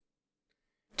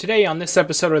Today on this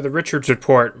episode of the Richards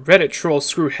Report, Reddit trolls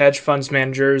screw hedge funds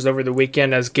managers over the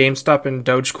weekend as GameStop and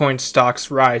Dogecoin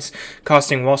stocks rise,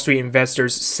 costing Wall Street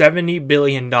investors $70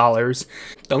 billion. The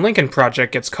Lincoln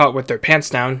Project gets caught with their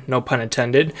pants down, no pun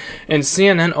intended, and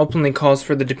CNN openly calls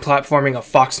for the deplatforming of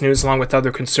Fox News along with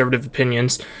other conservative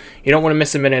opinions. You don't want to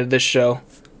miss a minute of this show.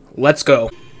 Let's go.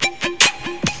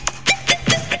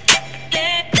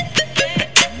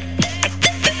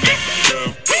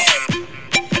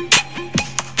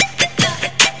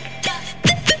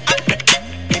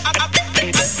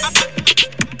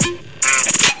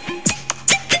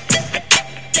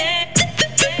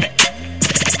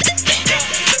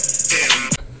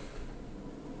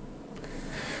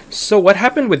 So what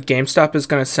happened with GameStop is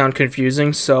going to sound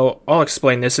confusing, so I'll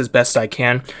explain this as best I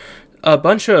can. A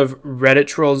bunch of Reddit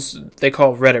trolls, they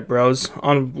call Reddit bros,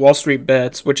 on Wall Street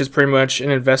Bets, which is pretty much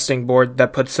an investing board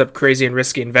that puts up crazy and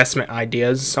risky investment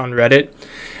ideas on Reddit.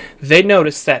 They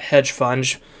noticed that hedge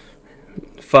funds,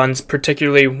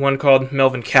 particularly one called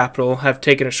Melvin Capital, have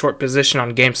taken a short position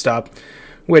on GameStop,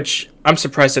 which I'm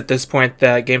surprised at this point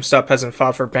that GameStop hasn't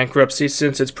filed for bankruptcy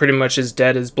since it's pretty much as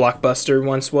dead as Blockbuster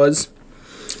once was.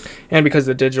 And because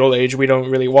of the digital age, we don't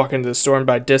really walk into the store and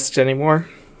buy discs anymore.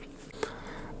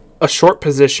 A short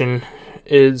position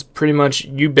is pretty much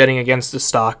you betting against the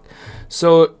stock.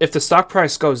 So if the stock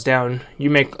price goes down, you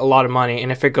make a lot of money,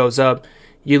 and if it goes up,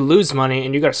 you lose money,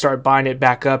 and you got to start buying it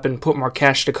back up and put more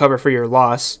cash to cover for your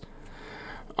loss.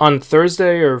 On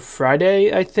Thursday or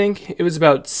Friday, I think, it was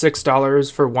about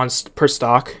 $6 for one per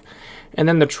stock. And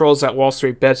then the trolls at Wall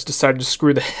Street Bets decided to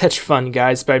screw the hedge fund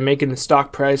guys by making the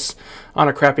stock price on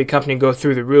a crappy company go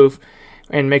through the roof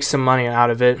and make some money out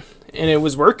of it. And it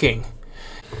was working.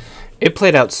 It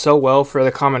played out so well for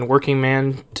the common working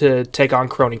man to take on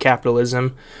crony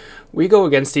capitalism. We go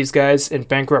against these guys and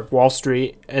bankrupt Wall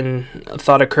Street, and a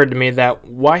thought occurred to me that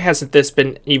why hasn't this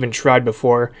been even tried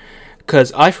before?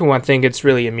 Because I, for one, think it's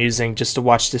really amusing just to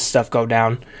watch this stuff go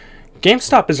down.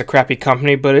 GameStop is a crappy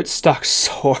company, but its stock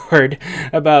soared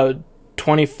about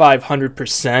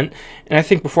 2,500%, and I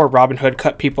think before Robinhood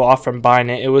cut people off from buying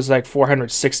it, it was like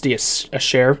 $460 a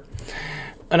share.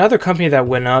 Another company that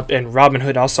went up, and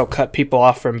Robinhood also cut people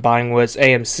off from buying, was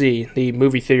AMC, the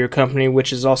movie theater company,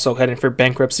 which is also heading for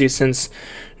bankruptcy since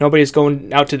nobody's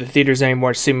going out to the theaters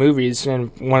anymore to see movies,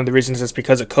 and one of the reasons is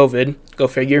because of COVID. Go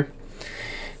figure.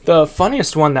 The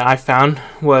funniest one that I found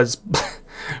was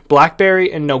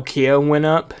BlackBerry and Nokia went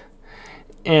up,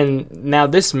 and now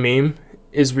this meme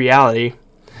is reality.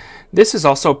 This is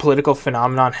also a political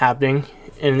phenomenon happening,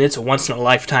 and it's a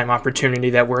once-in-a-lifetime opportunity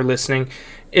that we're listening.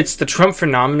 It's the Trump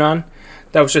phenomenon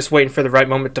that was just waiting for the right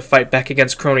moment to fight back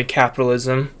against crony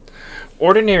capitalism.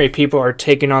 Ordinary people are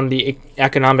taking on the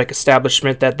economic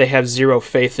establishment that they have zero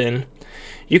faith in.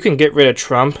 You can get rid of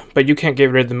Trump, but you can't get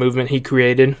rid of the movement he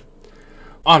created.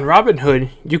 On Robinhood,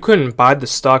 you couldn't buy the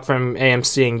stock from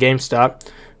AMC and GameStop,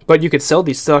 but you could sell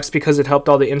these stocks because it helped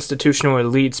all the institutional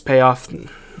elites pay off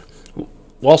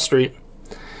Wall Street.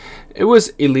 It was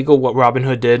illegal what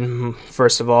Robinhood did,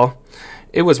 first of all.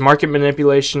 It was market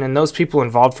manipulation, and those people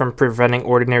involved from preventing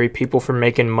ordinary people from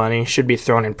making money should be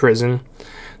thrown in prison.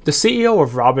 The CEO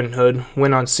of Robinhood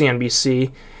went on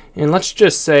CNBC, and let's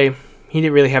just say he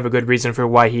didn't really have a good reason for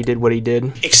why he did what he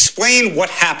did. Explain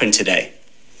what happened today.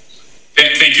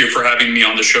 Thank you for having me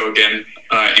on the show again,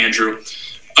 Andrew.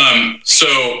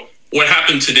 So what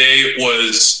happened today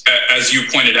was, as you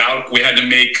pointed out, we had to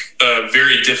make a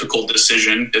very difficult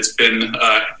decision. It's been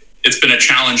a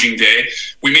challenging day.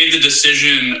 We made the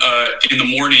decision in the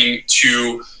morning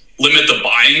to limit the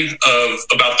buying of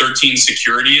about 13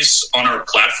 securities on our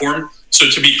platform. So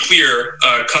to be clear,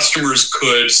 customers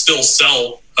could still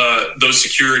sell those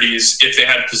securities if they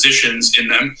had positions in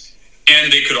them.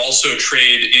 And they could also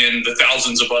trade in the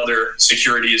thousands of other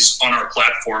securities on our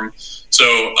platform. So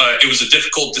it was a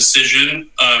difficult decision,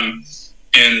 and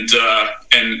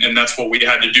that's what we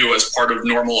had to do as part of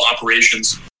normal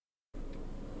operations.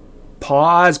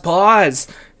 Pause.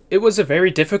 It was a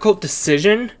very difficult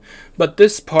decision, but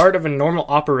this part of a normal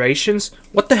operations?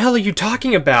 What the hell are you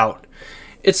talking about?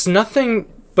 It's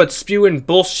nothing but spewing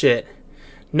bullshit.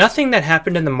 Nothing that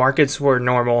happened in the markets were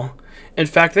normal. In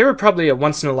fact, they were probably a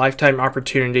once-in-a-lifetime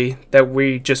opportunity that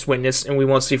we just witnessed and we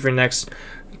won't see for the next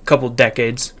couple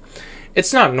decades.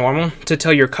 It's not normal to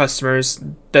tell your customers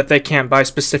that they can't buy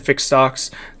specific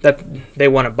stocks that they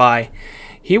want to buy.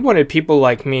 He wanted people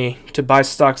like me to buy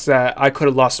stocks that I could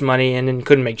have lost money in and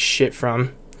couldn't make shit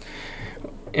from.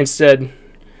 Instead,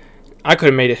 I could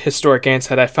have made a historic answer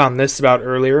had I found this about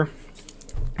earlier.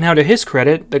 Now, to his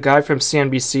credit, the guy from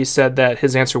CNBC said that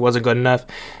his answer wasn't good enough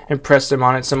and pressed him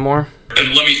on it some more.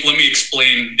 And let me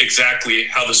explain exactly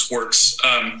how this works.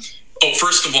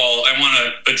 First of all, I want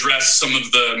to address some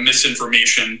of the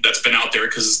misinformation that's been out there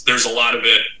because there's a lot of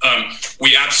it.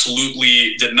 We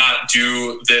absolutely did not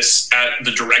do this at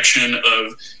the direction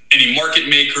of any market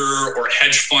maker or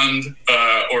hedge fund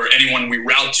or anyone we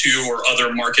route to or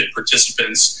other market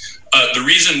participants. The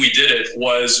reason we did it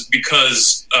was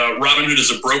because Robinhood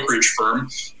is a brokerage firm.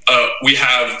 We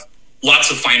have lots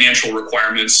of financial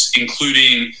requirements,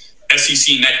 including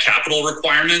SEC net capital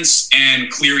requirements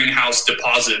and clearinghouse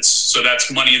deposits. So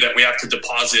that's money that we have to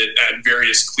deposit at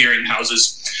various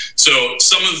clearinghouses. So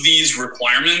some of these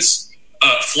requirements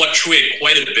fluctuate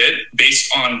quite a bit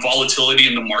based on volatility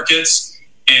in the markets,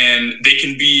 and they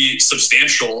can be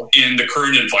substantial in the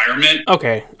current environment.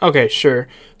 Okay, sure.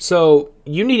 So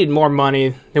you needed more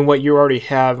money than what you already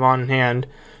have on hand,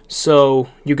 so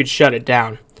you could shut it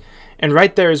down. And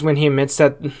right there is when he admits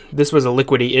that this was a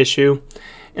liquidity issue.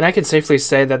 And I can safely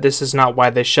say that this is not why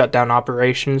they shut down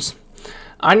operations.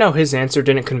 I know his answer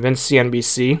didn't convince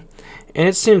CNBC, and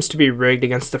it seems to be rigged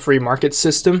against the free market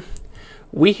system.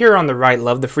 We here on the right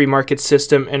love the free market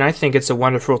system, and I think it's a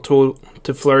wonderful tool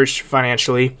to flourish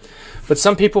financially. But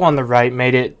some people on the right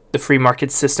made it the free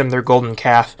market system their golden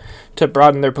calf to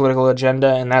broaden their political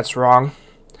agenda, and that's wrong.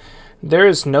 There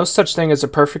is no such thing as a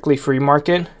perfectly free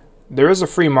market. There is a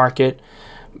free market,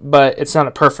 but it's not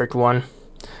a perfect one,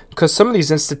 because some of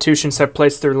these institutions have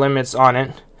placed their limits on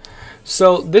it.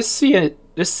 So this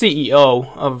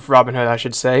CEO of Robinhood, I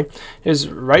should say, is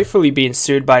rightfully being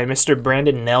sued by Mr.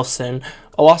 Brandon Nelson.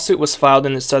 A lawsuit was filed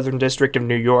in the Southern District of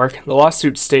New York. The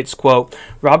lawsuit states, quote,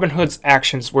 Robinhood's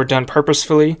actions were done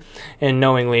purposefully and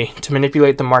knowingly to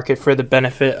manipulate the market for the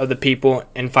benefit of the people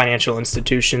and financial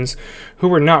institutions who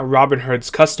were not Robinhood's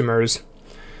customers,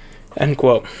 end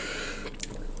quote.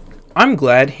 I'm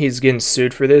glad he's getting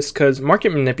sued for this because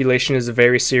market manipulation is a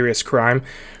very serious crime,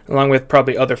 along with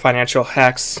probably other financial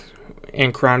hacks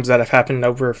and crimes that have happened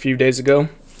over a few days ago.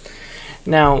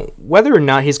 Now, whether or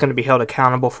not he's going to be held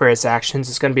accountable for his actions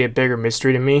is going to be a bigger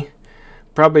mystery to me,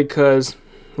 probably because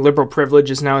liberal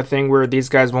privilege is now a thing where these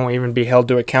guys won't even be held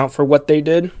to account for what they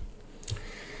did.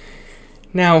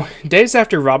 Now, days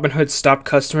after Robinhood stopped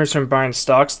customers from buying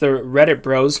stocks, the Reddit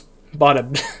bros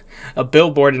bought a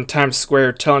billboard in Times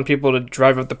Square telling people to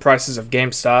drive up the prices of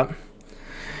GameStop.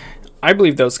 I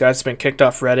believe those guys have been kicked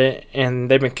off Reddit,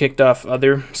 and they've been kicked off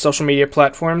other social media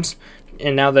platforms,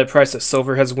 and now the price of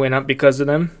silver has went up because of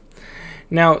them.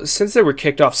 Now, since they were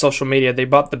kicked off social media, they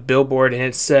bought the billboard, and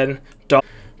it said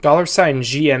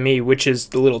 $GME, which is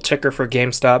the little ticker for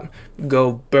GameStop,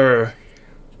 go burr.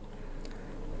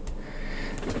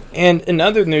 And in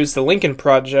other news, the Lincoln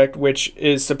Project, which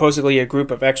is supposedly a group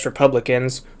of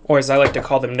ex-Republicans, or as I like to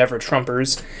call them,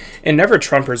 Never-Trumpers, and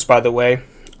Never-Trumpers, by the way,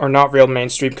 are not real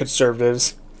mainstream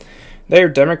conservatives. They are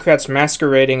Democrats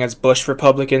masquerading as Bush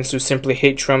Republicans who simply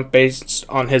hate Trump based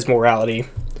on his morality.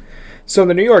 So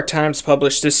the New York Times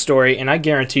published this story, and I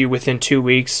guarantee you within 2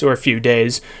 weeks or a few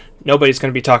days, nobody's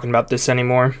going to be talking about this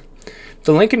anymore.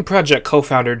 The Lincoln Project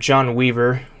co-founder John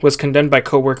Weaver was condemned by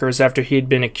coworkers after he'd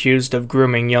been accused of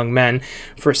grooming young men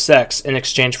for sex in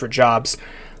exchange for jobs.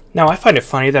 Now, I find it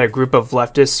funny that a group of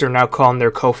leftists are now calling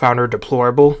their co-founder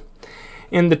deplorable.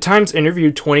 And the Times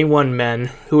interviewed 21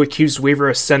 men who accused Weaver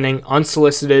of sending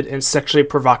unsolicited and sexually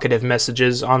provocative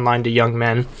messages online to young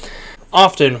men,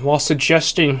 often while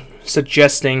suggesting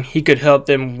he could help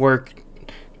them work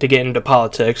to get into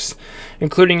politics,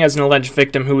 including as an alleged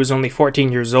victim who was only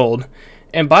 14 years old.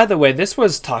 And by the way, this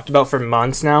was talked about for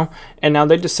months now, and now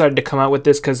they decided to come out with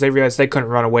this because they realized they couldn't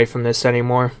run away from this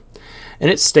anymore. In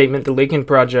its statement, the Lincoln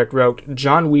Project wrote,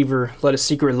 John Weaver led a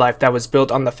secret life that was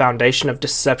built on the foundation of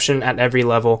deception at every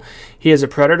level. He is a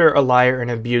predator, a liar, and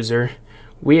an abuser.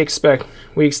 We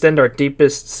extend our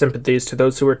deepest sympathies to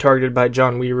those who were targeted by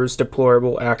John Weaver's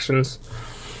deplorable actions.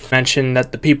 Mentioned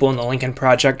that the people in the Lincoln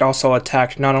Project also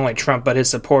attacked not only Trump but his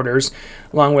supporters,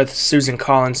 along with Susan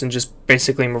Collins and just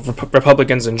basically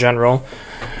Republicans in general.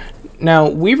 Now,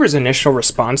 Weaver's initial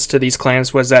response to these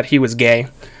claims was that he was gay,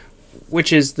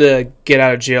 which is the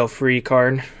get-out-of-jail-free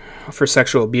card for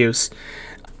sexual abuse.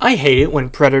 I hate it when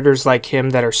predators like him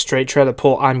that are straight try to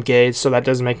pull I'm gay, so that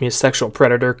doesn't make me a sexual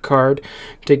predator card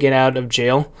to get out of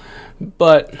jail.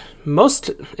 But most,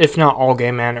 if not all,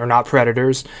 gay men are not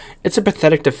predators. It's a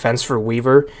pathetic defense for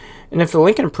Weaver. And if the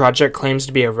Lincoln Project claims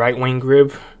to be a right-wing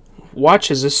group, watch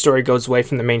as this story goes away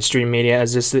from the mainstream media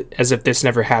as if this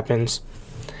never happens.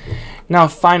 Now,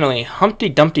 finally, Humpty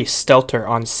Dumpty Stelter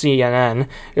on CNN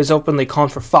is openly calling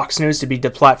for Fox News to be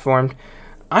deplatformed.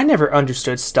 I never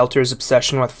understood Stelter's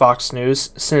obsession with Fox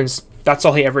News, since that's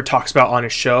all he ever talks about on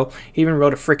his show. He even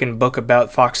wrote a freaking book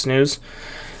about Fox News.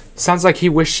 Sounds like he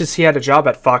wishes he had a job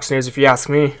at Fox News, if you ask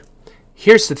me.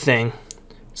 Here's the thing.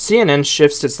 CNN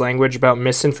shifts its language about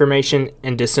misinformation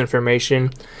and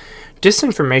disinformation.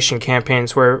 Disinformation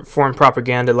campaigns were foreign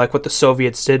propaganda, like what the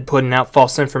Soviets did, putting out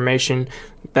false information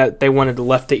that they wanted the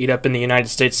left to eat up in the United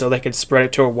States so they could spread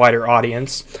it to a wider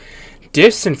audience.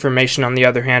 Disinformation, on the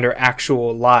other hand, are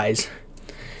actual lies.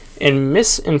 And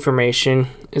misinformation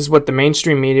is what the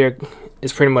mainstream media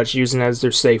is pretty much using as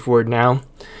their safe word now.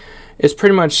 It's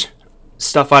pretty much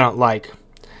stuff I don't like.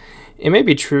 It may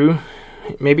be true,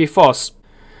 it may be false.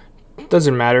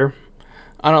 Doesn't matter.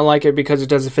 I don't like it because it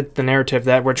doesn't fit the narrative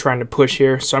that we're trying to push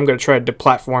here, so I'm going to try to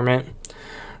deplatform it.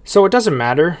 So it doesn't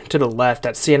matter to the left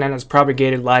that CNN has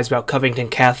propagated lies about Covington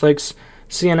Catholics.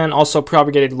 CNN also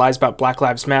propagated lies about Black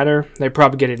Lives Matter. They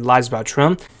propagated lies about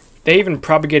Trump. They even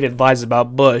propagated lies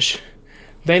about Bush.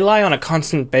 They lie on a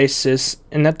constant basis,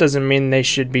 and that doesn't mean they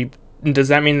should be... Does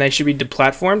that mean they should be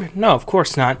deplatformed? No, of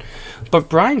course not. But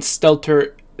Brian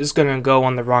Stelter is going to go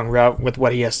on the wrong route with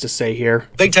what he has to say here.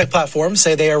 Big tech platforms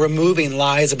say they are removing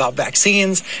lies about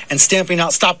vaccines and stamping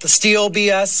out Stop the Steal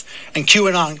BS and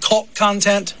QAnon cult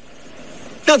content.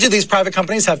 Now, do these private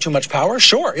companies have too much power?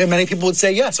 Sure. And many people would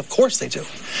say yes, of course they do.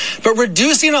 But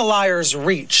reducing a liar's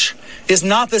reach is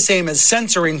not the same as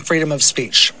censoring freedom of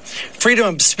speech. Freedom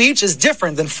of speech is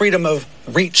different than freedom of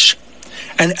reach.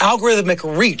 And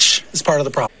algorithmic reach is part of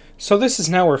the problem. So this is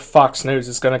now where Fox News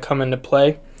is going to come into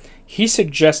play. He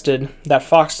suggested that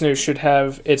Fox News should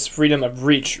have its freedom of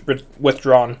reach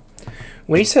withdrawn.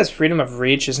 When he says freedom of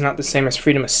reach is not the same as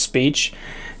freedom of speech,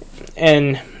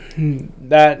 and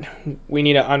that we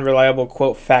need an unreliable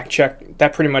quote fact check,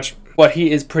 that pretty much what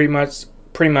he is pretty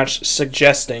much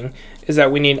suggesting is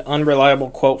that we need unreliable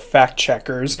quote fact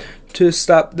checkers to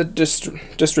stop the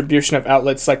distribution of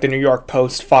outlets like the New York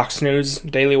Post, Fox News,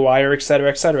 Daily Wire, etc.,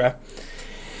 etc.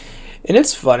 And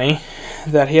it's funny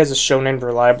that he has a show named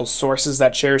Reliable Sources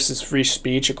that cherishes free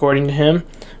speech, according to him,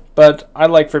 but I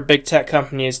like for big tech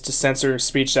companies to censor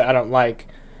speech that I don't like.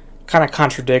 Kind of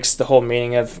contradicts the whole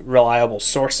meaning of reliable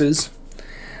sources.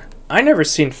 I never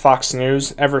seen Fox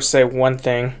News ever say one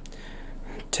thing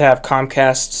to have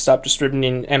Comcast stop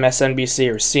distributing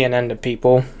MSNBC or CNN to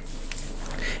people.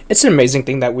 It's an amazing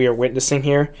thing that we are witnessing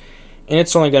here, and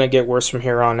it's only going to get worse from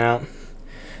here on out.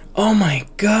 Oh my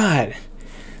god,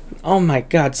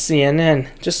 CNN.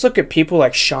 Just look at people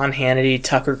like Sean Hannity,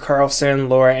 Tucker Carlson,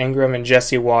 Laura Ingraham, and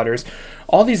Jesse Waters.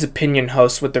 All these opinion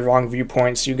hosts with the wrong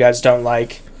viewpoints you guys don't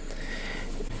like.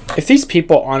 If these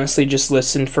people honestly just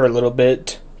listened for a little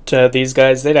bit to these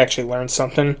guys, they'd actually learn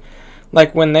something.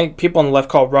 Like when people on the left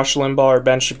call Rush Limbaugh or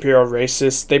Ben Shapiro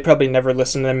racist, they probably never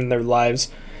listened to them in their lives.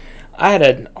 I had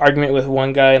an argument with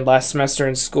one guy last semester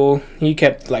in school. He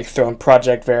kept throwing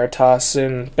Project Veritas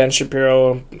and Ben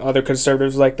Shapiro and other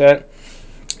conservatives like that.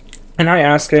 And I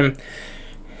asked him,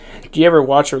 do you ever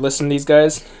watch or listen to these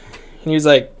guys? And he was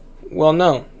like, well,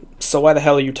 no. So why the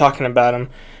hell are you talking about them?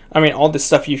 I mean, all this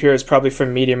stuff you hear is probably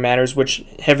from Media Matters, which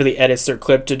heavily edits their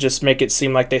clip to just make it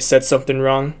seem like they said something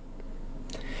wrong.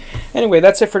 Anyway,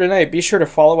 that's it for tonight. Be sure to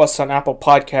follow us on Apple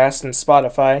Podcasts and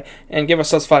Spotify, and give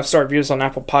us those 5-star reviews on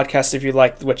Apple Podcasts if you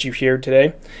liked what you heard today.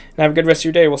 And have a good rest of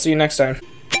your day. We'll see you next time.